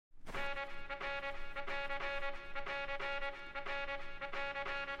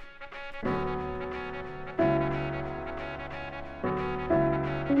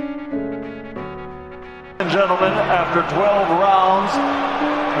gentlemen, after 12 rounds,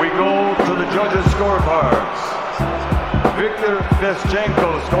 we go to the judges' scorecards. Victor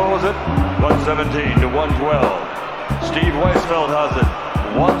Feschenko scores it 117 to 112. Steve Weisfeld has it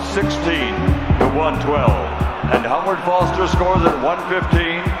 116 to 112. And Howard Foster scores it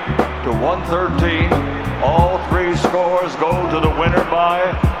 115 to 113. All three scores go to the winner by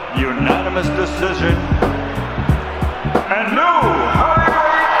unanimous decision. And new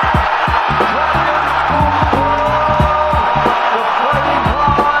heavyweight champion of the world, the Fighting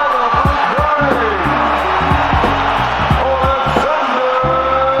Pride of Ukraine, Alexander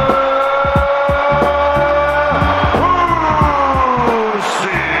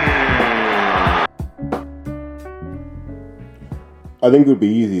Usyk. I think it would be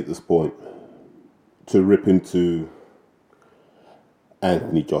easy at this point to rip into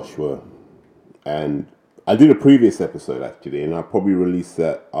Anthony Joshua, and I did a previous episode actually, and I'll probably release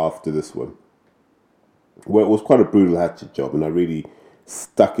that after this one, where it was quite a brutal hatchet job, and I really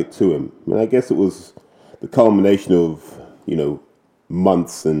stuck it to him. And I guess it was the culmination of,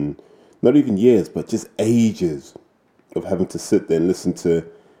 months and not even years, but just ages of having to sit there and listen to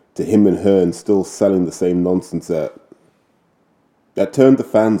him and her and still selling the same nonsense that turned the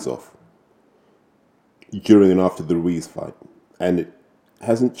fans off during and after the Ruiz fight. And it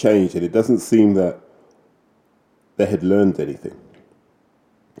hasn't changed, and it doesn't seem that they had learned anything.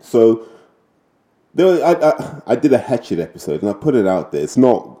 So I did a hatchet episode, and I put it out there. It's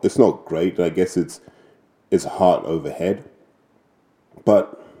not great. I guess it's heart over head.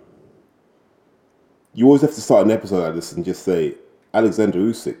 But you always have to start an episode like this and just say, Alexander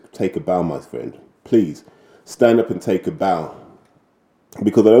Usyk, take a bow, my friend. Please, stand up and take a bow.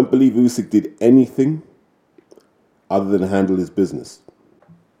 Because I don't believe Usyk did anything other than handle his business.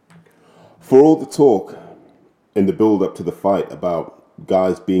 For all the talk in the build-up to the fight about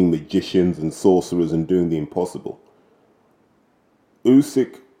guys being magicians and sorcerers and doing the impossible,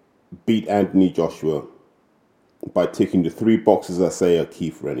 Usyk beat Anthony Joshua by ticking the three boxes I say are key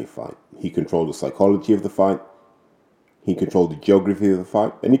for any fight. He controlled the psychology of the fight, he controlled the geography of the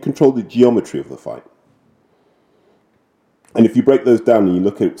fight, and he controlled the geometry of the fight. And if you break those down and you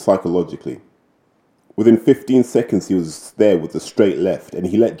look at it psychologically, within 15 seconds he was there with the straight left, and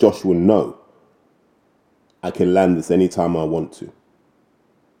he let Joshua know, I can land this anytime I want to.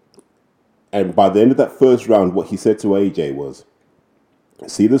 And by the end of that first round, what he said to AJ was,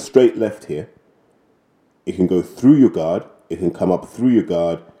 see the straight left here? It can go through your guard, it can come up through your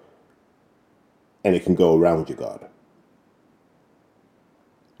guard, and it can go around your guard.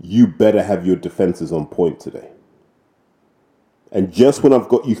 You better have your defenses on point today. And just when I've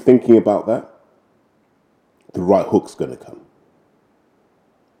got you thinking about that, the right hook's going to come.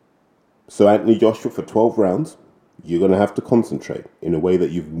 So Anthony Joshua, for 12 rounds, you're going to have to concentrate in a way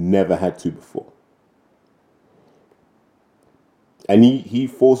that you've never had to before. And he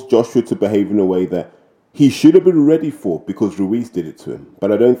forced Joshua to behave in a way that he should have been ready for, because Ruiz did it to him.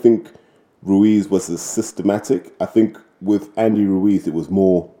 But I don't think Ruiz was as systematic. I think with Andy Ruiz, it was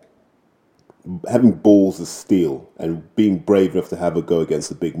more having balls of steel and being brave enough to have a go against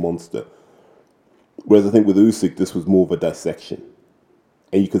a big monster. Whereas I think with Usyk, this was more of a dissection.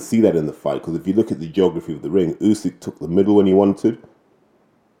 And you can see that in the fight, because if you look at the geography of the ring, Usyk took the middle when he wanted,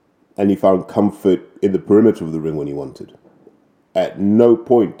 and he found comfort in the perimeter of the ring when he wanted. At no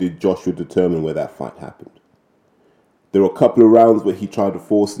point did Joshua determine where that fight happened. There were a couple of rounds where he tried to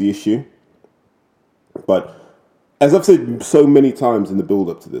force the issue, but as I've said so many times in the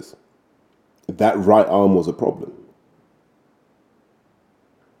build-up to this, that right arm was a problem.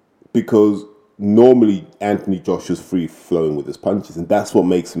 Because normally Anthony Joshua's free-flowing with his punches, and that's what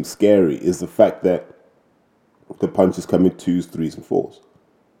makes him scary, is the fact that the punches come in 2s, 3s, and 4s.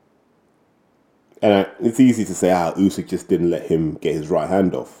 And it's easy to say, Usyk just didn't let him get his right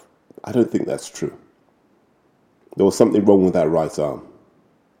hand off. I don't think that's true. There was something wrong with that right arm.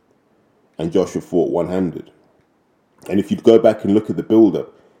 And Joshua fought one-handed. And if you go back and look at the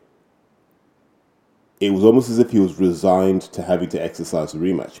build-up, it was almost as if he was resigned to having to exercise the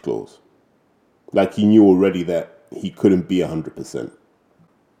rematch clause. Like he knew already that he couldn't be 100%.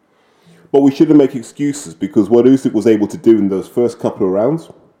 But we shouldn't make excuses, because what Usyk was able to do in those first couple of rounds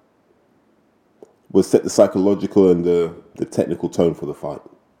was set the psychological and the technical tone for the fight.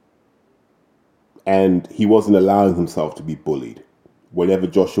 And he wasn't allowing himself to be bullied. Whenever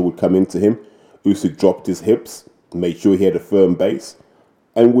Joshua would come into him, Usyk dropped his hips, made sure he had a firm base,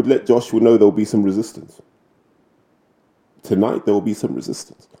 and would let Joshua know there will be some resistance. Tonight, there will be some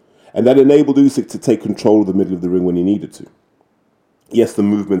resistance. And that enabled Usyk to take control of the middle of the ring when he needed to. Yes, the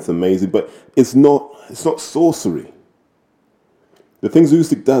movement's amazing, but it's not sorcery. The things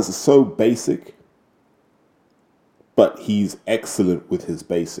Usyk does are so basic but he's excellent with his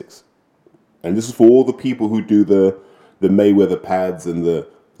basics. And this is for all the people who do the Mayweather pads and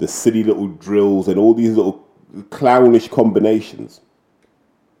the silly little drills and all these little clownish combinations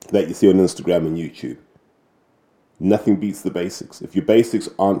that you see on Instagram and YouTube. Nothing beats the basics. If your basics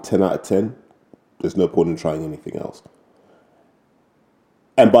aren't 10 out of 10, there's no point in trying anything else.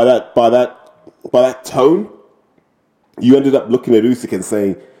 And by that tone, you ended up looking at Usyk and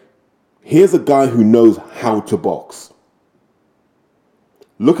saying, here's a guy who knows how to box.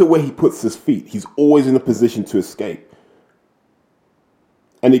 Look at where he puts his feet. He's always in a position to escape.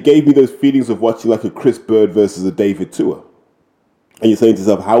 And it gave me those feelings of watching like a Chris Bird versus a David Tua. And you're saying to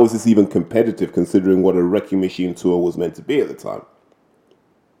yourself, how is this even competitive considering what a wrecking machine Tua was meant to be at the time?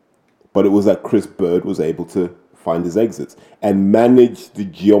 But it was that Chris Bird was able to find his exits and manage the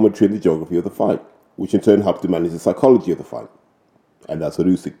geometry and the geography of the fight, which in turn helped to manage the psychology of the fight. And that's what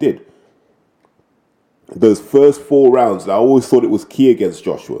Usyk did. Those first 4 rounds, I always thought it was key against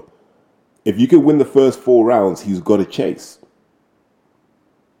Joshua. If you can win the first 4 rounds, he's got to chase.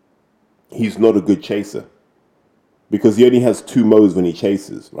 He's not a good chaser because he only has 2 modes when he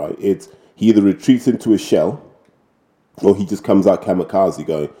chases, right? It's he either retreats into a shell or he just comes out kamikaze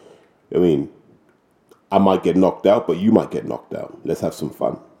going, I mean, I might get knocked out, but you might get knocked out. Let's have some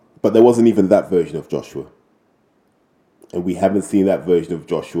fun. But there wasn't even that version of Joshua. And we haven't seen that version of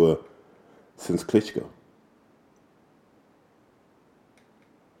Joshua since Klitschko.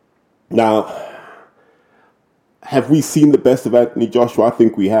 Now, have we seen the best of Anthony Joshua? I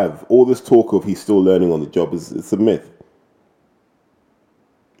think we have. All this talk of he's still learning on the job it's a myth.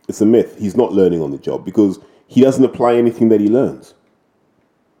 It's a myth. He's not learning on the job because he doesn't apply anything that he learns.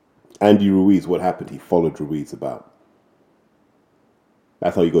 Andy Ruiz, what happened? He followed Ruiz about.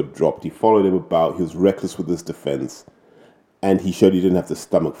 That's how he got dropped. He followed him about. He was reckless with his defense. And he showed he didn't have the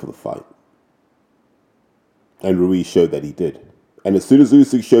stomach for the fight. And Ruiz showed that he did. And as soon as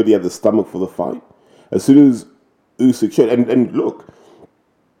Usyk showed he had the stomach for the fight, as soon as Usyk showed, and look,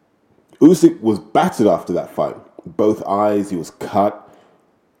 Usyk was battered after that fight. Both eyes, he was cut.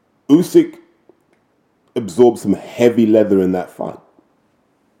 Usyk absorbed some heavy leather in that fight.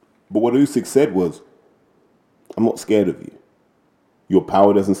 But what Usyk said was, I'm not scared of you. Your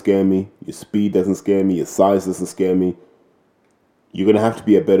power doesn't scare me. Your speed doesn't scare me. Your size doesn't scare me. You're going to have to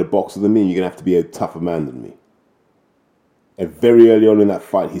be a better boxer than me. And you're going to have to be a tougher man than me. And very early on in that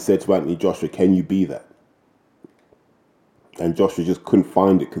fight, he said to Anthony Joshua, can you be that? And Joshua just couldn't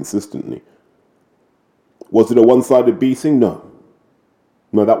find it consistently. Was it a one-sided beating? No.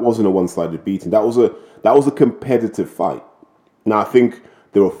 No, that wasn't a one-sided beating. That was a competitive fight. Now, I think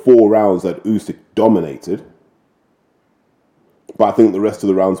there were 4 rounds that Usyk dominated. But I think the rest of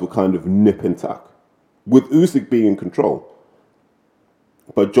the rounds were kind of nip and tuck, with Usyk being in control.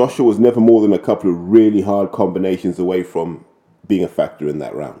 But Joshua was never more than a couple of really hard combinations away from being a factor in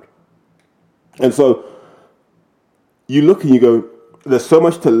that round. And so you look and you go, there's so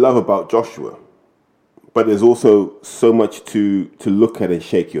much to love about Joshua, but there's also so much to look at and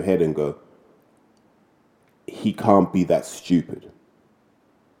shake your head and go, he can't be that stupid.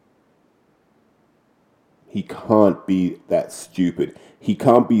 He can't be that stupid. He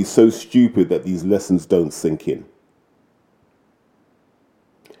can't be so stupid that these lessons don't sink in.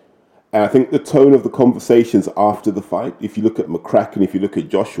 And I think the tone of the conversations after the fight, if you look at McCracken, if you look at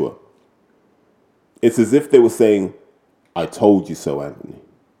Joshua, it's as if they were saying, I told you so, Anthony.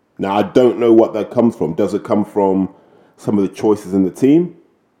 Now, I don't know what that comes from. Does it come from some of the choices in the team?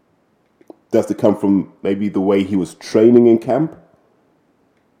 Does it come from maybe the way he was training in camp?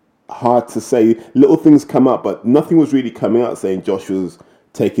 Hard to say. Little things come up, but nothing was really coming out saying Josh was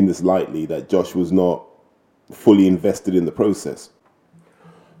taking this lightly, that Josh was not fully invested in the process.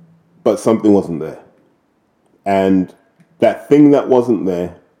 But something wasn't there. And that thing that wasn't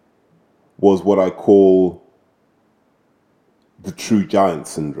there was what I call the true giant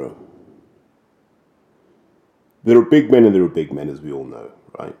syndrome. There are big men and there are big men, as we all know,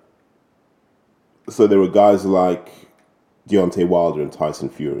 right? So there are guys like Deontay Wilder and Tyson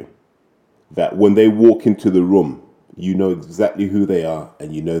Fury that when they walk into the room, you know exactly who they are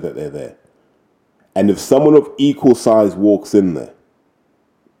and you know that they're there. And if someone of equal size walks in there,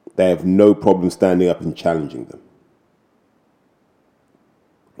 they have no problem standing up and challenging them.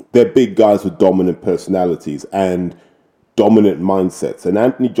 They're big guys with dominant personalities and dominant mindsets. And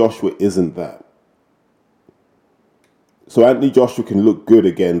Anthony Joshua isn't that. So Anthony Joshua can look good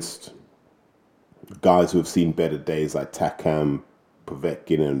against guys who have seen better days like Takam,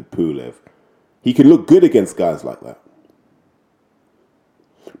 Povetkin and Pulev. He can look good against guys like that.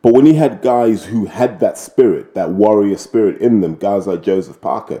 But when he had guys who had that spirit, that warrior spirit in them, guys like Joseph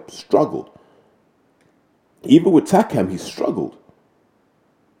Parker, struggled. Even with Takam, he struggled.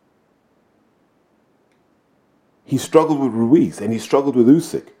 He struggled with Ruiz and he struggled with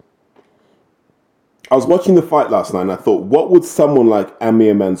Usyk. I was watching the fight last night and I thought, what would someone like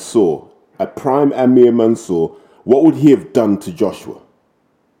Amir Mansour, a prime Amir Mansour, what would he have done to Joshua?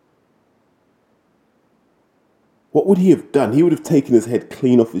 What would he have done? He would have taken his head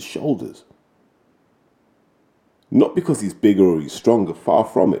clean off his shoulders. Not because he's bigger or he's stronger, far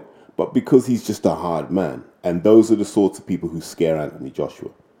from it, but because he's just a hard man. And those are the sorts of people who scare Anthony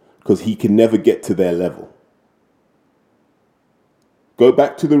Joshua, because he can never get to their level. Go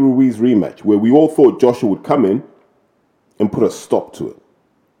back to the Ruiz rematch, where we all thought Joshua would come in and put a stop to it.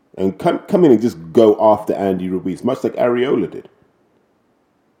 And come in and just go after Andy Ruiz, much like Arreola did.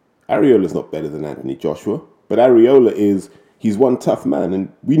 Arreola's not better than Anthony Joshua, but Arreola he's one tough man,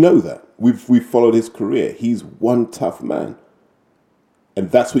 and we know that. We've followed his career. He's one tough man. And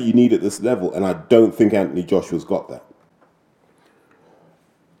that's what you need at this level, and I don't think Anthony Joshua's got that.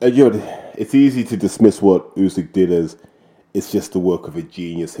 It's easy to dismiss what Usyk did as it's just the work of a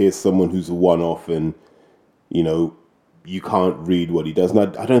genius. Here's someone who's a one-off and, you can't read what he does.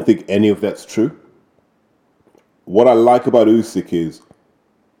 And I don't think any of that's true. What I like about Usyk is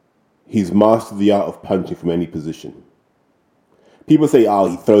he's mastered the art of punching from any position. People say,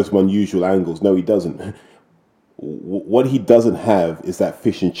 he throws from unusual angles. No, he doesn't. What he doesn't have is that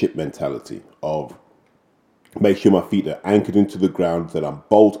fish and chip mentality of make sure my feet are anchored into the ground, that I'm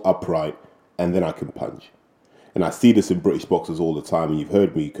bolt upright, and then I can punch. And I see this in British boxers all the time, and you've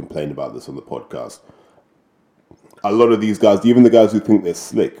heard me complain about this on the podcast. A lot of these guys, even the guys who think they're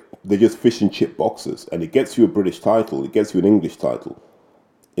slick, they're just fish and chip boxers. And it gets you a British title, it gets you an English title.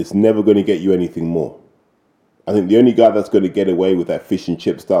 It's never going to get you anything more. I think the only guy that's going to get away with that fish and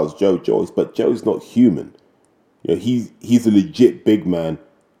chip style is Joe Joyce, but Joe's not human. He's a legit big man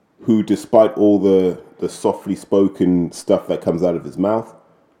who, despite all the softly spoken stuff that comes out of his mouth,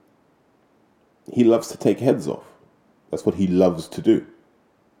 he loves to take heads off. That's what he loves to do.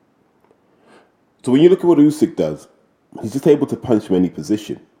 So when you look at what Usyk does, he's just able to punch from any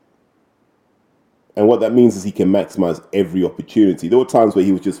position. And what that means is he can maximize every opportunity. There were times where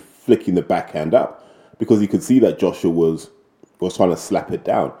he was just flicking the backhand up because he could see that Joshua was trying to slap it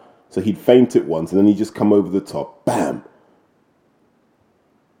down. So he'd feint it once and then he'd just come over the top. Bam!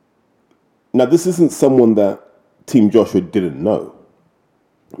 Now this isn't someone that Team Joshua didn't know.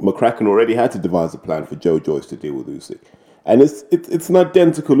 McCracken already had to devise a plan for Joe Joyce to deal with Usyk. And it's an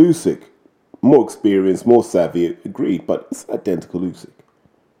identical Usyk. More experienced, more savvy, agreed, but it's an identical Usyk.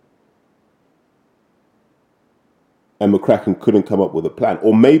 And McCracken couldn't come up with a plan.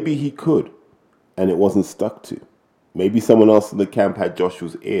 Or maybe he could, and it wasn't stuck to. Maybe someone else in the camp had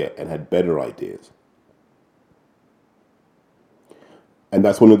Joshua's ear and had better ideas. And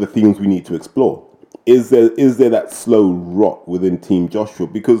that's one of the themes we need to explore. Is there that slow rot within Team Joshua?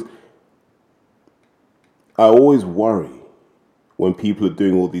 Because I always worry when people are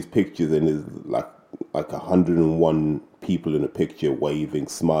doing all these pictures and there's like 101 people in a picture waving,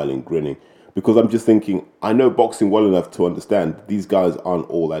 smiling, grinning. Because I'm just thinking, I know boxing well enough to understand these guys aren't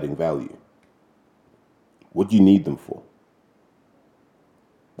all adding value. What do you need them for?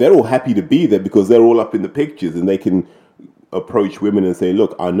 They're all happy to be there because they're all up in the pictures and they can approach women and say,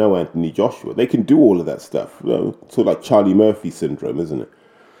 look, I know Anthony Joshua. They can do all of that stuff. Sort of like Charlie Murphy syndrome, isn't it?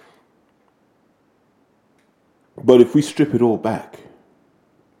 But if we strip it all back,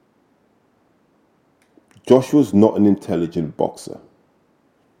 Joshua's not an intelligent boxer.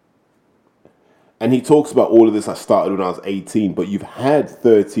 And he talks about all of this, I started when I was 18, but you've had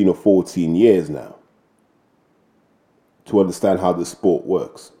 13 or 14 years now to understand how the sport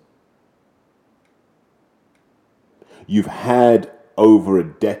works. You've had over a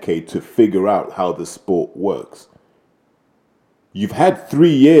decade to figure out how the sport works. You've had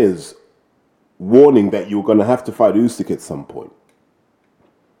 3 years warning that you're going to have to fight Usyk at some point.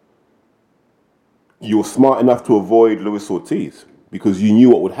 You were smart enough to avoid Luis Ortiz because you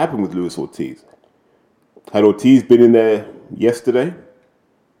knew what would happen with Luis Ortiz. Had Ortiz been in there yesterday,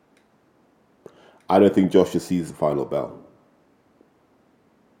 I don't think Joshua sees the final bell.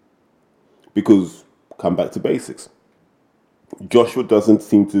 Because, come back to basics, Joshua doesn't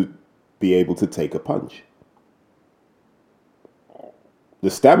seem to be able to take a punch. The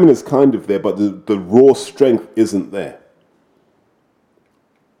stamina's kind of there, but the raw strength isn't there.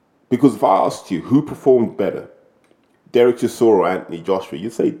 Because if I asked you who performed better, Derek Chisora or Anthony Joshua,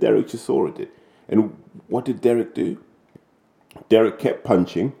 you'd say Derek Chisora did. And what did Derek do? Derek kept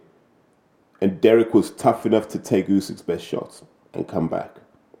punching, and Derek was tough enough to take Usyk's best shots and come back.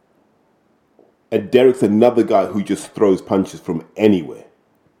 And Derek's another guy who just throws punches from anywhere.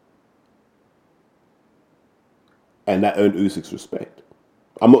 And that earned Usyk's respect.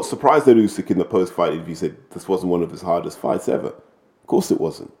 I'm not surprised that Usyk in the post-fight interview said this wasn't one of his hardest fights ever. Of course it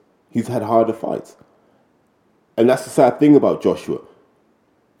wasn't. He's had harder fights. And that's the sad thing about Joshua.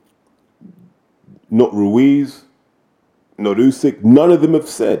 Not Ruiz, not Usyk, none of them have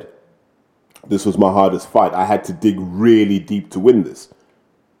said, this was my hardest fight. I had to dig really deep to win this.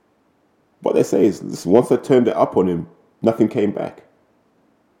 What they say is, listen, once I turned it up on him, nothing came back.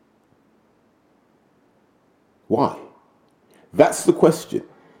 Why? That's the question.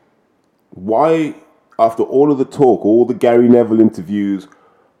 Why, after all of the talk, all the Gary Neville interviews,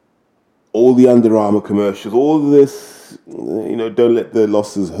 all the Under Armour commercials, all of this, don't let the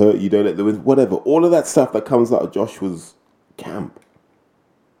losses hurt you, don't let the wins, whatever, all of that stuff that comes out of Joshua's camp,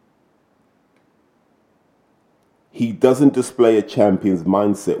 he doesn't display a champion's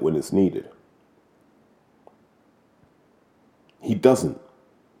mindset when it's needed. He doesn't.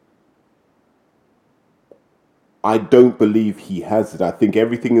 I don't believe he has it. I think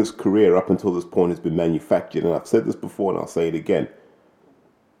everything in his career up until this point has been manufactured. And I've said this before and I'll say it again.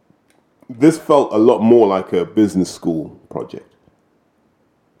 This felt a lot more like a business school project.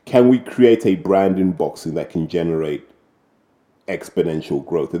 Can we create a brand in boxing that can generate exponential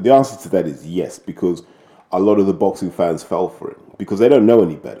growth? And the answer to that is yes, because a lot of the boxing fans fell for it because they don't know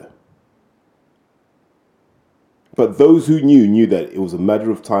any better. But those who knew that it was a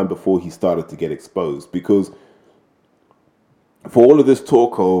matter of time before he started to get exposed, because for all of this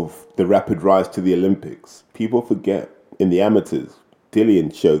talk of the rapid rise to the Olympics, people forget in the amateurs,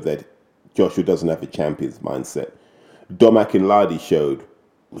 Dillian showed that Joshua doesn't have a champion's mindset. Dom Akinladi showed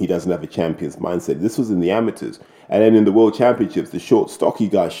he doesn't have a champion's mindset. This was in the amateurs. And then in the World Championships, the short, stocky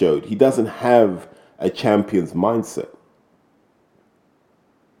guy showed he doesn't have a champion's mindset.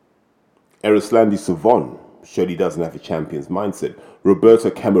 Erislandy Savon showed he doesn't have a champion's mindset. Roberto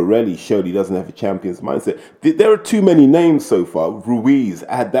Camarelli showed he doesn't have a champion's mindset. There are too many names so far. Ruiz,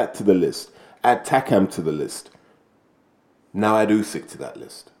 add that to the list. Add Takam to the list. Now add Usyk to that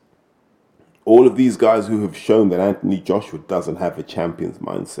list. All of these guys who have shown that Anthony Joshua doesn't have a champion's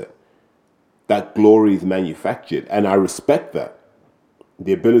mindset. That glory is manufactured, and I respect that.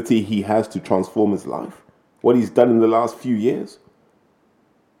 The ability he has to transform his life. What he's done in the last few years.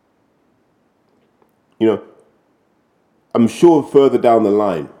 I'm sure further down the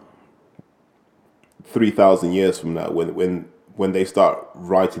line, 3,000 years from now, when they start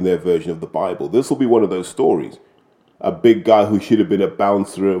writing their version of the Bible, this will be one of those stories. A big guy who should have been a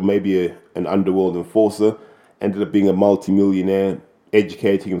bouncer, or maybe an underworld enforcer, ended up being a multimillionaire,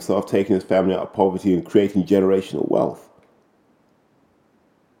 educating himself, taking his family out of poverty and creating generational wealth.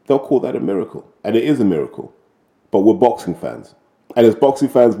 They'll call that a miracle. And it is a miracle. But we're boxing fans. And as boxing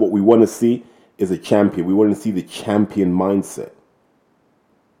fans, what we want to see is a champion. We want to see the champion mindset.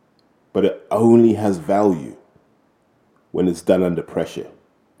 But it only has value when it's done under pressure.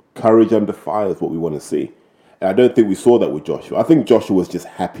 Courage under fire is what we want to see. And I don't think we saw that with Joshua. I think Joshua was just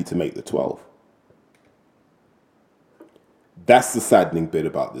happy to make the 12. That's the saddening bit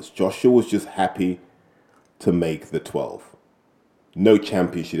about this. Joshua was just happy to make the 12. No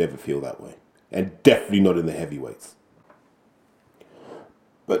champion should ever feel that way. And definitely not in the heavyweights.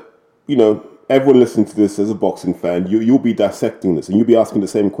 But, everyone listening to this as a boxing fan, you'll be dissecting this and you'll be asking the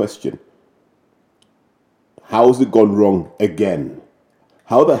same question. How has it gone wrong again?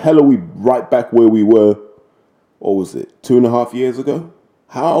 How the hell are we right back where we were, what was it, 2.5 years ago?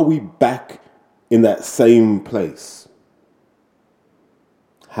 How are we back in that same place?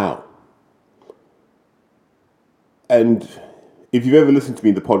 How? And if you've ever listened to me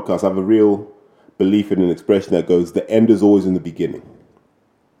in the podcast, I have a real belief in an expression that goes, the end is always in the beginning.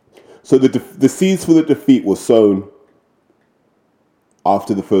 So the seeds for the defeat were sown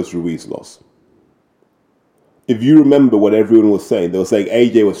after the first Ruiz loss. If you remember what everyone was saying, they were saying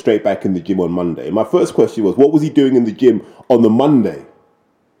AJ was straight back in the gym on Monday. And my first question was, what was he doing in the gym on the Monday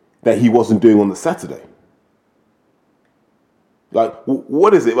that he wasn't doing on the Saturday? Like,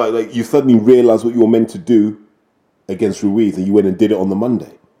 what is it? Like you suddenly realize what you were meant to do against Ruiz and you went and did it on the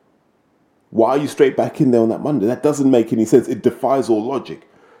Monday. Why are you straight back in there on that Monday? That doesn't make any sense. It defies all logic.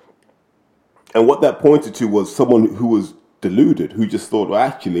 And what that pointed to was someone who was deluded, who just thought, well,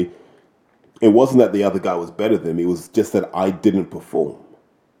 actually, it wasn't that the other guy was better than me. It was just that I didn't perform.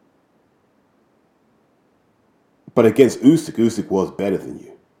 But against Usyk was better than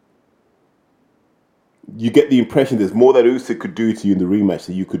you. You get the impression there's more that Usyk could do to you in the rematch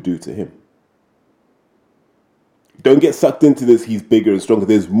than you could do to him. Don't get sucked into this, he's bigger and stronger.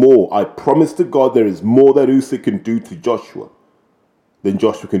 There's more. I promise to God there is more that Usyk can do to Joshua than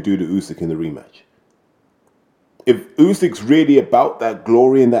Joshua can do to Usyk in the rematch. If Usyk's really about that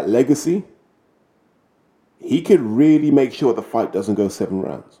glory and that legacy, he could really make sure the fight doesn't go 7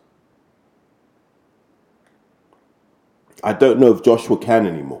 rounds. I don't know if Joshua can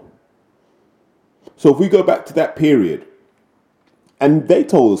anymore. So if we go back to that period, and they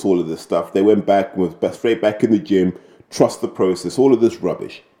told us all of this stuff, they went back and was straight back in the gym, trust the process, all of this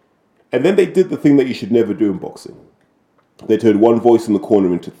rubbish. And then they did the thing that you should never do in boxing. They turned one voice in the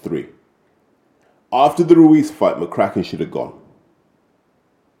corner into 3. After the Ruiz fight, McCracken should have gone.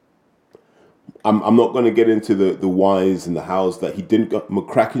 I'm not going to get into the whys and the hows that he didn't go.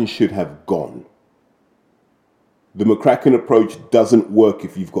 McCracken should have gone. The McCracken approach doesn't work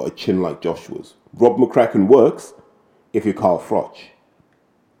if you've got a chin like Joshua's. Rob McCracken works if you're Carl Froch.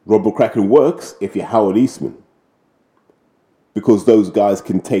 Rob McCracken works if you're Howard Eastman. Because those guys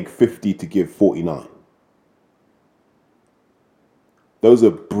can take 50 to give 49. Those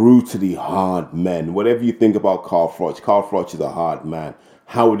are brutally hard men. Whatever you think about Carl Froch is a hard man.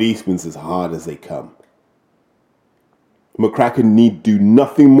 Howard Eastman's as hard as they come. McCracken need do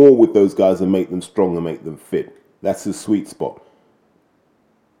nothing more with those guys and make them strong and make them fit. That's his sweet spot.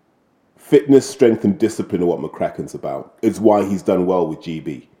 Fitness, strength, and discipline are what McCracken's about. It's why he's done well with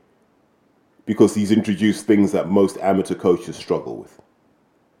GB. Because he's introduced things that most amateur coaches struggle with.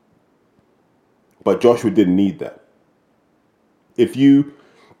 But Joshua didn't need that. If you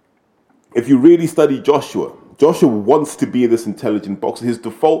really study Joshua wants to be this intelligent boxer. His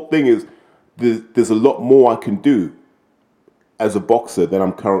default thing is, there's a lot more I can do as a boxer than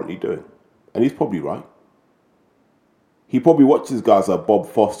I'm currently doing. And he's probably right. He probably watches guys like Bob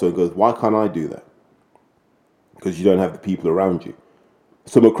Foster and goes, why can't I do that? Because you don't have the people around you.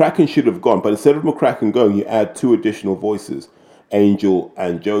 So McCracken should have gone. But instead of McCracken going, you add 2 additional voices, Angel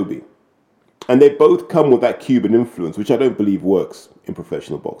and Joby. And they both come with that Cuban influence, which I don't believe works in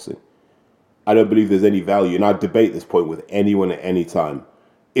professional boxing. I don't believe there's any value. And I debate this point with anyone at any time.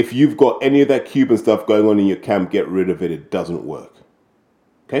 If you've got any of that Cuban stuff going on in your camp, get rid of it. It doesn't work.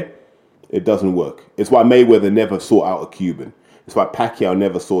 Okay? It doesn't work. It's why Mayweather never sought out a Cuban. It's why Pacquiao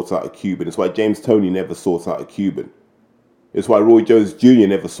never sought out a Cuban. It's why James Toney never sought out a Cuban. It's why Roy Jones Jr.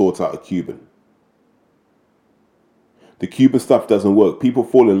 never sought out a Cuban. The Cuban stuff doesn't work. People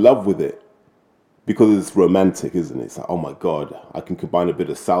fall in love with it because it's romantic, isn't it? It's like, oh my God, I can combine a bit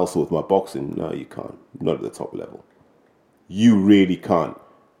of salsa with my boxing. No, you can't. Not at the top level. You really can't.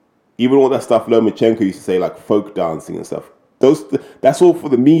 Even all that stuff Lomachenko used to say, like folk dancing and stuff. That's all for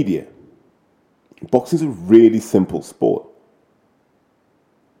the media. Boxing's a really simple sport.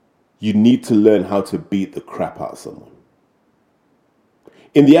 You need to learn how to beat the crap out of someone.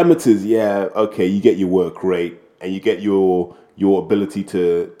 In the amateurs, yeah, okay, you get your work rate and you get your ability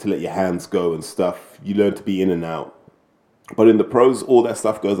to let your hands go and stuff. You learn to be in and out. But in the pros, all that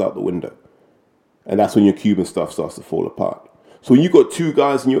stuff goes out the window. And that's when your Cuban stuff starts to fall apart. So when you've got 2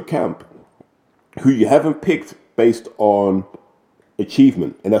 guys in your camp who you haven't picked based on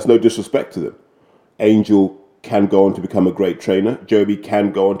achievement, and that's no disrespect to them. Angel can go on to become a great trainer. Joby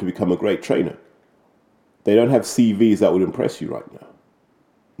can go on to become a great trainer. They don't have CVs that would impress you right now.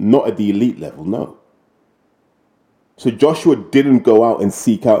 Not at the elite level, no. So Joshua didn't go out and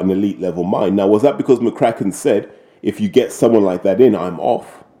seek out an elite level mind. Now, was that because McCracken said, if you get someone like that in, I'm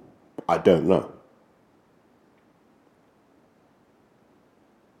off? I don't know.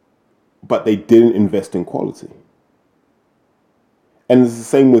 But they didn't invest in quality. And it's the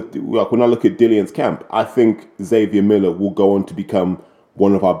same with, like, when I look at Dillian's camp, I think Xavier Miller will go on to become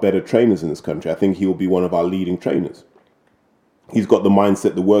one of our better trainers in this country. I think he'll be one of our leading trainers. He's got the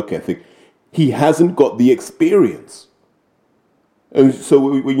mindset, the work ethic. He hasn't got the experience. And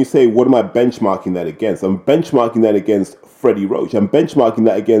so when you say, what am I benchmarking that against? I'm benchmarking that against Freddie Roach. I'm benchmarking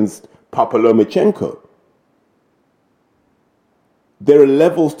that against Papa Lomachenko. There are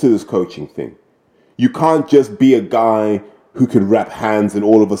levels to this coaching thing. You can't just be a guy who can wrap hands and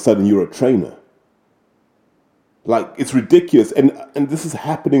all of a sudden you're a trainer. Like, it's ridiculous. And this is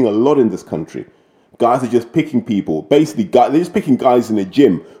happening a lot in this country. Guys are just picking people. Basically, they're just picking guys in a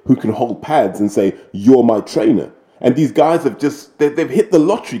gym who can hold pads and say, you're my trainer. And these guys have they've hit the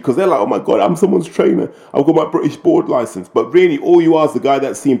lottery because they're like, oh my God, I'm someone's trainer. I've got my British board license. But really, all you are is the guy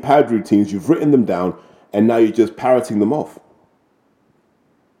that's seen pad routines. You've written them down and now you're just parroting them off.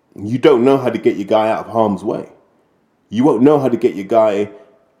 You don't know how to get your guy out of harm's way. You won't know how to get your guy,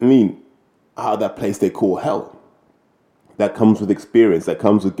 out of that place they call hell. That comes with experience. That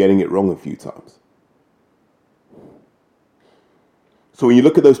comes with getting it wrong a few times. So when you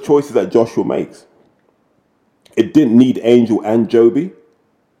look at those choices that Joshua makes, it didn't need Angel and Joby.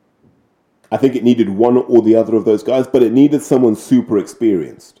 I think it needed one or the other of those guys, but it needed someone super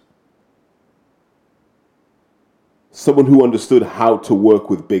experienced. Someone who understood how to work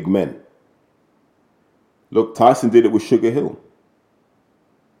with big men. Look, Tyson did it with Sugar Hill.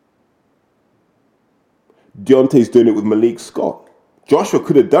 Deontay's doing it with Malik Scott. Joshua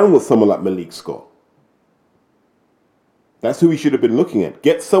could have done with someone like Malik Scott. That's who he should have been looking at.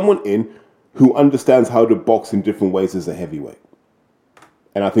 Get someone in who understands how to box in different ways as a heavyweight.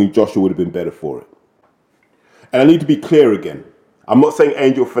 And I think Joshua would have been better for it. And I need to be clear again. I'm not saying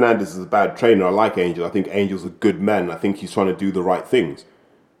Angel Fernandez is a bad trainer. I like Angel. I think Angel's a good man. I think he's trying to do the right things.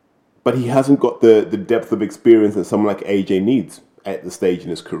 But he hasn't got the depth of experience that someone like AJ needs at the stage in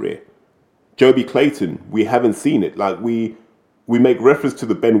his career. Joby Clayton, we haven't seen it. Like, we make reference to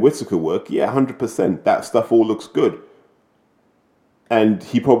the Ben Whittaker work. Yeah, 100%. That stuff all looks good. And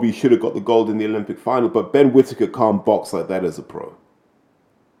he probably should have got the gold in the Olympic final. But Ben Whittaker can't box like that as a pro.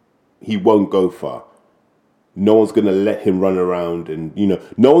 He won't go far. No one's going to let him run around and,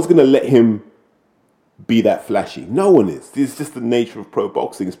 no one's going to let him be that flashy. No one is. This is just the nature of pro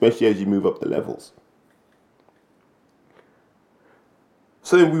boxing, especially as you move up the levels.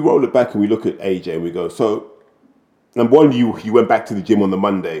 So then we roll it back and we look at AJ and we go, so, number one, you went back to the gym on the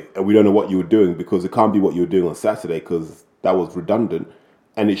Monday and we don't know what you were doing because it can't be what you were doing on Saturday because that was redundant.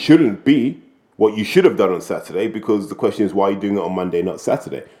 And it shouldn't be what you should have done on Saturday because the question is, why are you doing it on Monday, not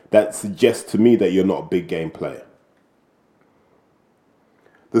Saturday? That suggests to me that you're not a big game player.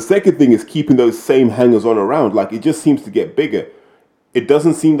 The second thing is keeping those same hangers on around. Like, it just seems to get bigger. It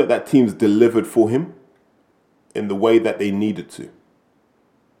doesn't seem that that team's delivered for him in the way that they needed to.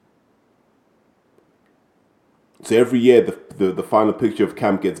 So every year, the final picture of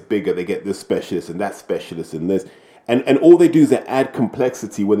camp gets bigger. They get this specialist and that specialist and this. And all they do is they add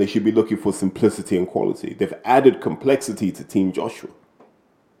complexity when they should be looking for simplicity and quality. They've added complexity to Team Joshua.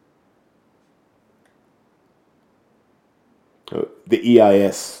 The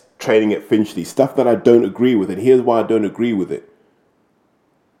EIS training at Finchley, stuff that I don't agree with. And here's why I don't agree with it.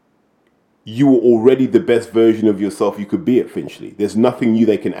 You were already the best version of yourself you could be at Finchley. There's nothing new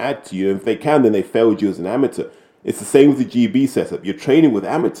they can add to you. And if they can, then they failed you as an amateur. It's the same with the GB setup. You're training with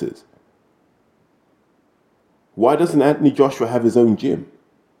amateurs. Why doesn't Anthony Joshua have his own gym?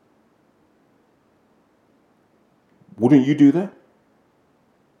 Wouldn't you do that?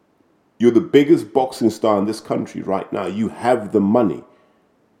 You're the biggest boxing star in this country right now. You have the money.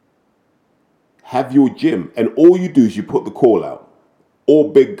 Have your gym. And all you do is you put the call out.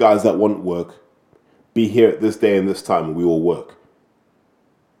 All big guys that want work, be here at this day and this time and we all work.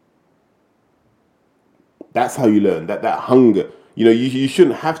 That's how you learn. That hunger. You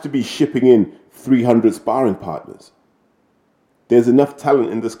shouldn't have to be shipping in 300 sparring partners. There's enough talent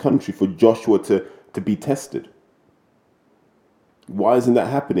in this country for Joshua to be tested. Why isn't that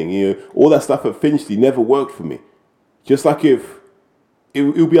happening? All that stuff at Finchley never worked for me. Just like if it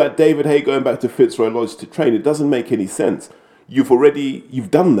would be like David Haye going back to Fitzroy Lodge to train. It doesn't make any sense. You've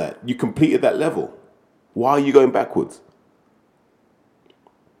done that. You completed that level. Why are you going backwards?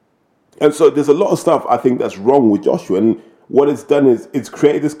 And so there's a lot of stuff I think that's wrong with Joshua. And what it's done is it's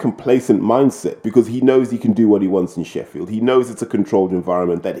created this complacent mindset because he knows he can do what he wants in Sheffield. He knows it's a controlled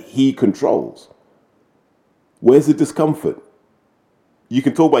environment that he controls. Where's the discomfort? You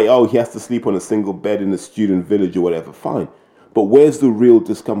can talk about, he has to sleep on a single bed in a student village or whatever, fine. But where's the real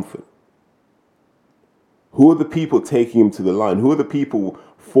discomfort? Who are the people taking him to the line? Who are the people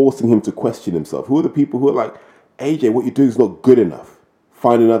forcing him to question himself? Who are the people who are like, AJ, what you're doing is not good enough.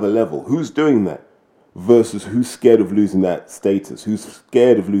 Find another level. Who's doing that? Versus who's scared of losing that status? Who's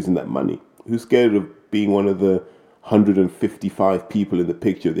scared of losing that money? Who's scared of being one of the 155 people in the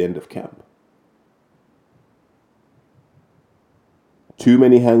picture at the end of camp? Too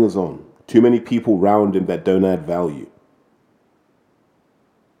many hangers on. Too many people round him that don't add value.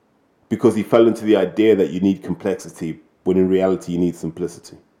 Because he fell into the idea that you need complexity, when in reality you need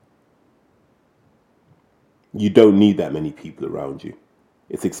simplicity. You don't need that many people around you.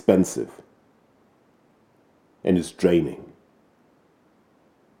 It's expensive. And it's draining.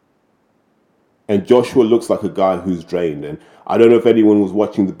 And Joshua looks like a guy who's drained. And I don't know if anyone was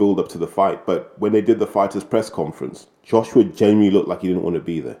watching the build-up to the fight, but when they did the fighters' press conference, Joshua genuinely looked like he didn't want to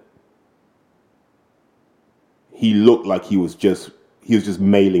be there. He looked like he was just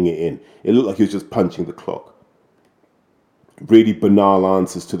mailing it in. It looked like he was just punching the clock. Really banal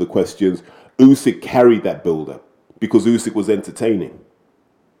answers to the questions. Usyk carried that build-up because Usyk was entertaining.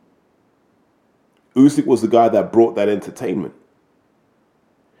 Usyk was the guy that brought that entertainment.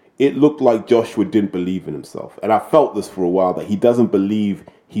 It looked like Joshua didn't believe in himself. And I felt this for a while, that he doesn't believe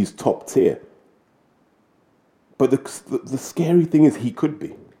he's top tier. But the scary thing is he could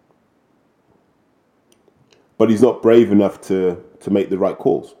be. But he's not brave enough to make the right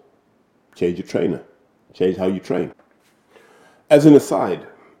calls. Change your trainer. Change how you train. As an aside,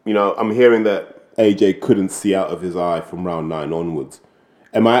 I'm hearing that AJ couldn't see out of his eye from round 9 onwards.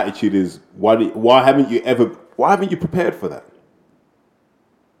 And my attitude is, why haven't you prepared for that?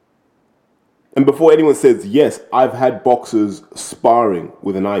 And before anyone says, yes, I've had boxers sparring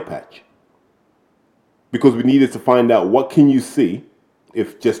with an eye patch. Because we needed to find out, what can you see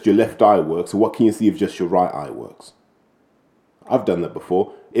if just your left eye works, or what can you see if just your right eye works? I've done that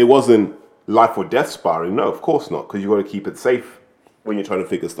before. It wasn't life or death sparring. No, of course not, because you've got to keep it safe when you're trying to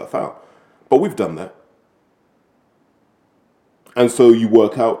figure stuff out. But we've done that. And so you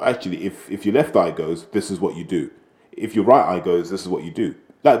work out, actually, if your left eye goes, this is what you do. If your right eye goes, this is what you do.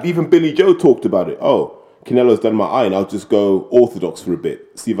 Like, even Billy Joe talked about it. Oh, Canelo's done my eye, and I'll just go orthodox for a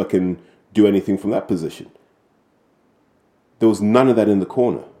bit, see if I can do anything from that position. There was none of that in the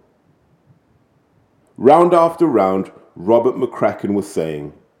corner. Round after round, Robert McCracken was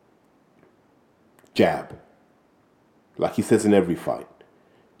saying, jab. Like he says in every fight.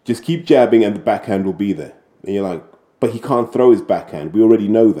 Just keep jabbing and the backhand will be there. And you're like, but he can't throw his backhand. We already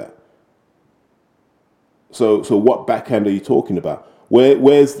know that. So what backhand are you talking about?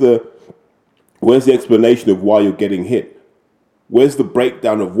 Where's the explanation of why you're getting hit? Where's the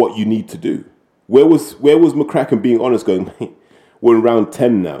breakdown of what you need to do? Where was McCracken being honest, going, hey, we're in round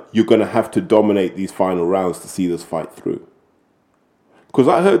 10 now. You're going to have to dominate these final rounds to see this fight through. Because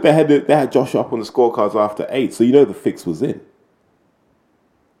I heard they had Josh up on the scorecards after 8, so you know the fix was in.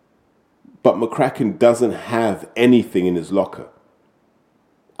 But McCracken doesn't have anything in his locker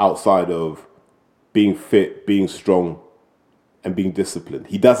outside of being fit, being strong, and being disciplined.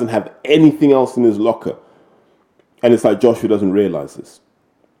 He doesn't have anything else in his locker. And it's like Joshua doesn't realize this.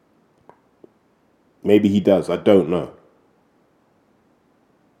 Maybe he does. I don't know.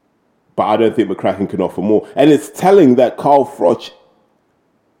 But I don't think McCracken can offer more. And it's telling that Carl Froch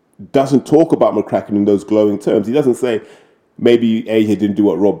doesn't talk about McCracken in those glowing terms. He doesn't say, maybe AJ didn't do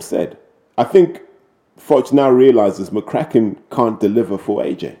what Rob said. I think Froch now realizes McCracken can't deliver for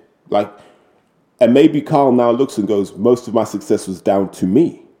AJ. And maybe Carl now looks and goes, most of my success was down to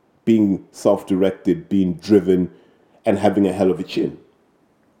me, being self-directed, being driven, and having a hell of a chin.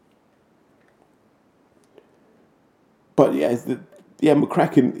 But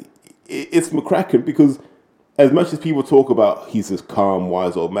McCracken, it's McCracken because as much as people talk about he's this calm,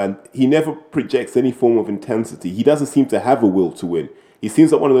 wise old man, he never projects any form of intensity. He doesn't seem to have a will to win. He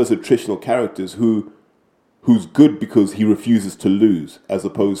seems like one of those attritional characters who's good because he refuses to lose as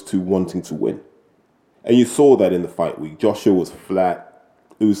opposed to wanting to win. And you saw that in the fight week. Joshua was flat.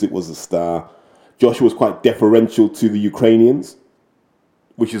 Usyk was a star. Joshua was quite deferential to the Ukrainians,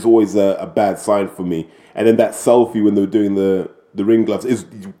 which is always a bad sign for me. And then that selfie when they were doing the ring gloves is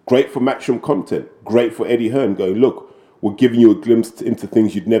great for Matchroom content. Great for Eddie Hearn going, look, we're giving you a glimpse into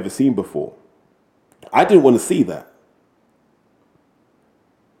things you'd never seen before. I didn't want to see that.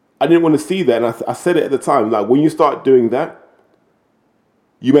 And I said it at the time, like, when you start doing that,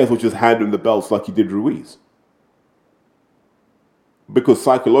 you may as well just hand him the belts like you did Ruiz. Because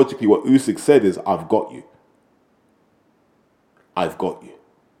psychologically what Usyk said is, I've got you. I've got you.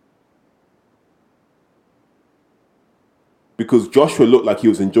 Because Joshua looked like he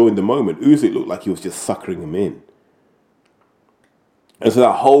was enjoying the moment. Usyk looked like he was just suckering him in. And so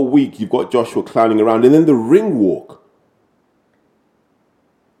that whole week you've got Joshua clowning around. And then the ring walk.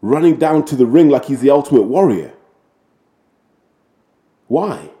 Running down to the ring like he's the ultimate warrior.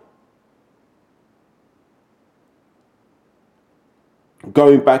 Why?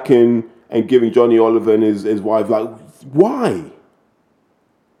 Going back in and giving Johnny Oliver and his wife, like, why?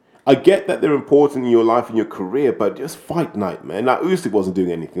 I get that they're important in your life and your career, but just fight night, man. Now, Usyk wasn't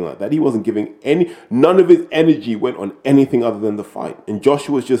doing anything like that. He wasn't giving none of his energy went on anything other than the fight. And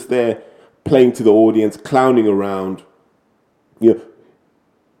Joshua was just there playing to the audience, clowning around.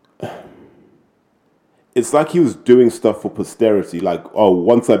 It's like he was doing stuff for posterity. Like, oh,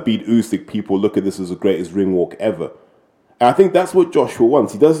 once I beat Usyk, people look at this as the greatest ring walk ever. And I think that's what Joshua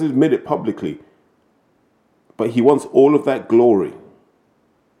wants. He doesn't admit it publicly. But he wants all of that glory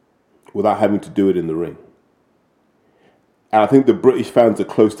without having to do it in the ring. And I think the British fans are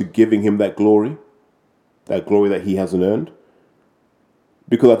close to giving him that glory that he hasn't earned.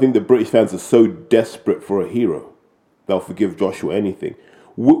 Because I think the British fans are so desperate for a hero, they'll forgive Joshua anything.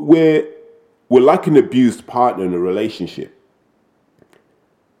 We're like an abused partner in a relationship.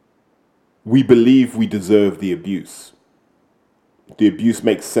 We believe we deserve the abuse. The abuse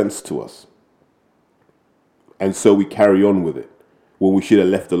makes sense to us. And so we carry on with it when we should have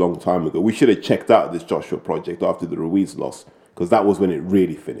left a long time ago. We should have checked out this Joshua project after the Ruiz loss, because that was when it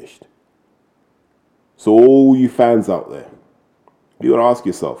really finished. So all you fans out there, you got to ask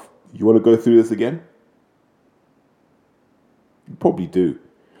yourself, you want to go through this again? You probably do.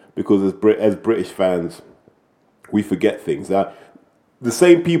 because as British fans, we forget things. The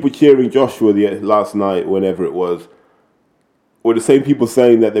same people cheering Joshua last night, whenever it was, were the same people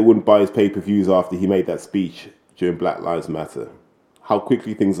saying that they wouldn't buy his pay-per-views after he made that speech during Black Lives Matter. How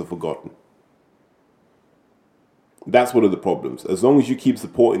quickly things are forgotten. That's one of the problems. As long as you keep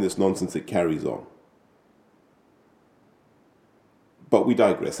supporting this nonsense, it carries on. But we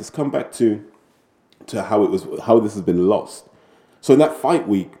digress. Let's come back to how this has been lost. So in that fight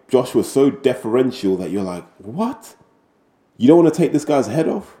week, Joshua was so deferential that you're like, what? You don't want to take this guy's head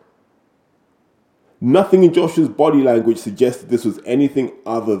off? Nothing in Joshua's body language suggested this was anything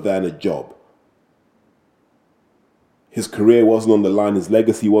other than a job. His career wasn't on the line. His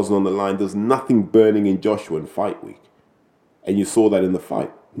legacy wasn't on the line. There's nothing burning in Joshua in fight week. And you saw that in the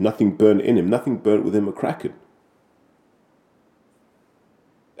fight. Nothing burned in him. Nothing burnt within McCracken.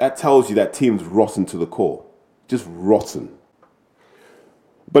 That tells you that team's rotten to the core. Just rotten.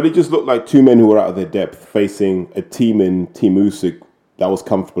 But it just looked like two men who were out of their depth facing a team in Team Usyk that was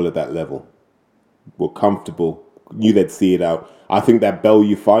comfortable at that level. Were comfortable. Knew they'd see it out. I think that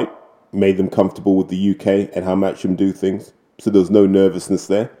Bellew fight made them comfortable with the UK and how Matchroom do things. So there was no nervousness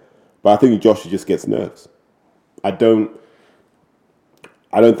there. But I think Joshua just gets nerves. I don't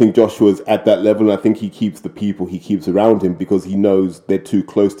think Joshua's at that level, and I think he keeps the people he keeps around him because he knows they're too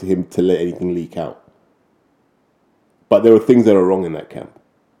close to him to let anything leak out. But there are things that are wrong in that camp.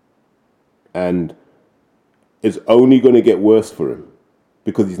 And it's only going to get worse for him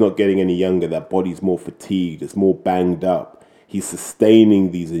because he's not getting any younger. That body's more fatigued. It's more banged up. He's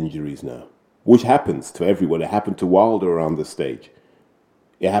sustaining these injuries now, which happens to everyone. It happened to Wilder around this stage.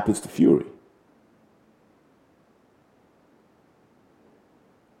 It happens to Fury.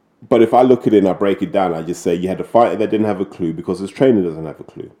 But if I look at it and I break it down, I just say you had a fighter that didn't have a clue because his trainer doesn't have a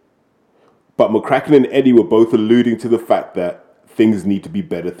clue. But McCracken and Eddie were both alluding to the fact that things need to be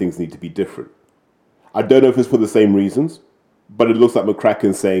better, things need to be different. I don't know if it's for the same reasons, but it looks like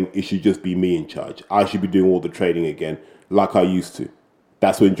McCracken saying it should just be me in charge. I should be doing all the training again like I used to.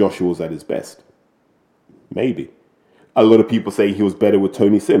 That's when Joshua was at his best. Maybe. A lot of people say he was better with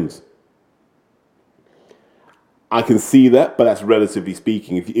Tony Sims. I can see that, but that's relatively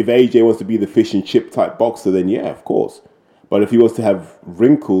speaking. If AJ wants to be the fish and chip type boxer, then yeah, of course. But if he wants to have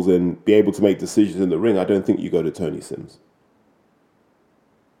wrinkles and be able to make decisions in the ring, I don't think you go to Tony Sims.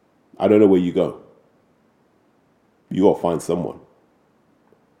 I don't know where you go. You got to find someone.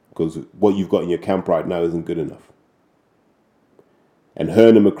 Because what you've got in your camp right now isn't good enough. And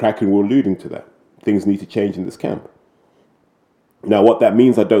Hearn and McCracken were alluding to that. Things need to change in this camp. Now, what that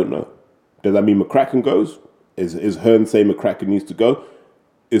means, I don't know. Does that mean McCracken goes? Is Hearn saying McCracken needs to go?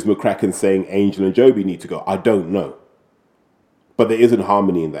 Is McCracken saying Angel and Joby need to go? I don't know. But there isn't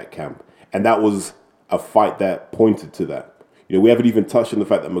harmony in that camp. And that was a fight that pointed to that. You know, we haven't even touched on the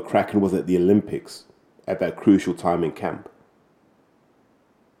fact that McCracken was at the Olympics at that crucial time in camp.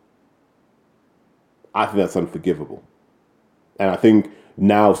 I think that's unforgivable. And I think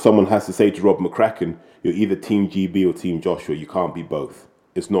now someone has to say to Rob McCracken, you're either Team GB or Team Joshua. You can't be both.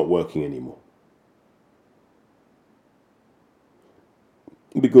 It's not working anymore.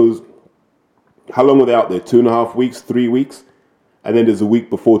 Because how long were they out there? 2.5 weeks, 3 weeks? And then there's a week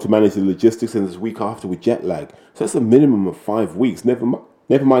before to manage the logistics, and there's a week after with jet lag. So that's a minimum of 5 weeks. Never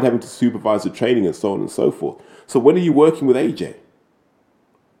mind having to supervise the training and so on and so forth. So when are you working with AJ?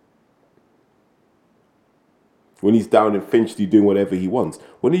 When he's down in Finchley doing whatever he wants.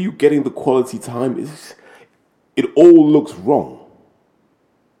 When are you getting the quality time? It all looks wrong.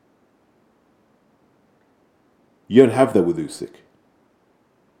 You don't have that with Usyk.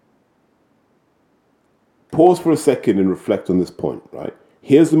 Pause for a second and reflect on this point, right?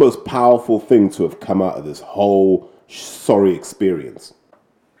 Here's the most powerful thing to have come out of this whole sorry experience.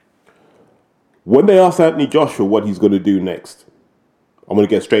 When they asked Anthony Joshua what he's going to do next, I'm going to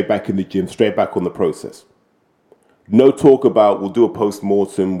get straight back in the gym, straight back on the process. No talk about we'll do a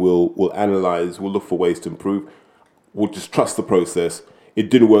post-mortem, we'll analyze, we'll look for ways to improve. We'll just trust the process. It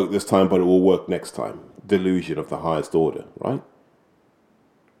didn't work this time, but it will work next time. Delusion of the highest order, right?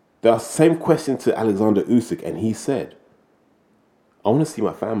 They asked the same question to Alexander Usyk, and he said, I want to see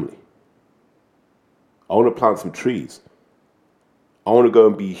my family. I want to plant some trees. I want to go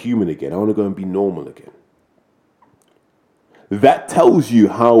and be human again. I want to go and be normal again. That tells you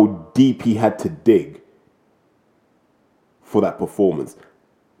how deep he had to dig for that performance.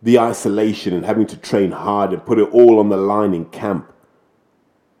 The isolation and having to train hard and put it all on the line in camp.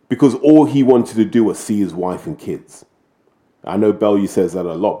 Because all he wanted to do was see his wife and kids. I know Bellew says that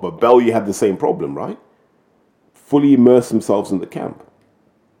a lot, but Bellew had the same problem, right? Fully immerse themselves in the camp.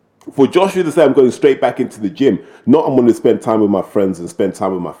 For Joshua to say I'm going straight back into the gym, not I'm going to spend time with my friends and spend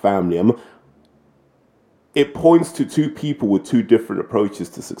time with my family. It points to two people with two different approaches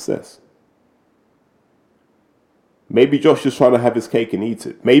to success. Maybe Joshua's trying to have his cake and eat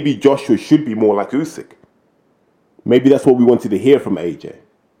it. Maybe Joshua should be more like Usyk. Maybe that's what we wanted to hear from AJ.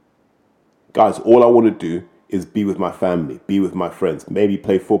 Guys, all I want to do is be with my family, be with my friends, maybe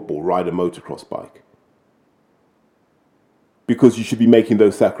play football, ride a motocross bike. Because you should be making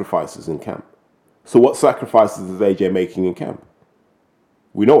those sacrifices in camp. So what sacrifices is AJ making in camp?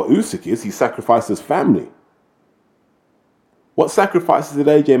 We know what Usyk is. He sacrifices family. What sacrifices did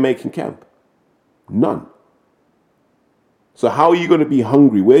AJ make in camp? None. So how are you going to be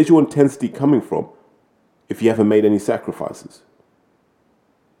hungry? Where's your intensity coming from if you haven't made any sacrifices?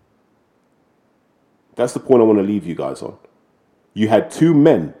 That's the point I want to leave you guys on. You had two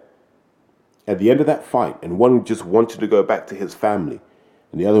men at the end of that fight, and one just wanted to go back to his family,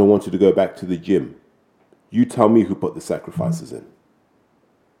 and the other one wanted to go back to the gym. You tell me who put the sacrifices in.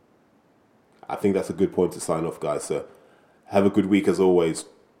 I think that's a good point to sign off, guys. So have a good week as always.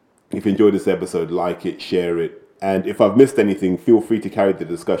 If you enjoyed this episode, like it, share it. And if I've missed anything, feel free to carry the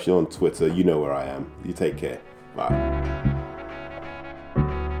discussion on Twitter. You know where I am. You take care. Bye.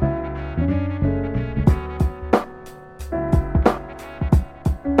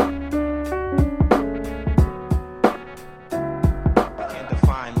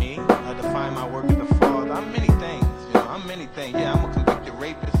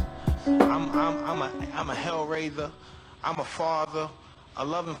 I'm a hellraiser. I'm a father, a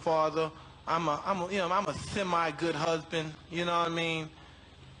loving father. I'm a semi-good husband. You know what I mean?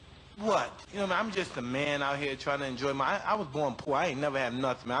 What? You know what I mean? I'm just a man out here trying to enjoy I was born poor. I ain't never had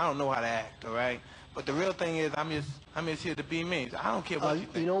nothing, man. I don't know how to act, all right? But the real thing is, I'm just here to be me. I don't care what you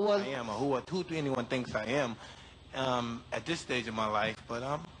think I am or who anyone thinks I am at this stage of my life. But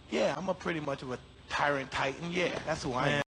yeah, I'm a pretty much of a tyrant titan. Yeah, that's who I am.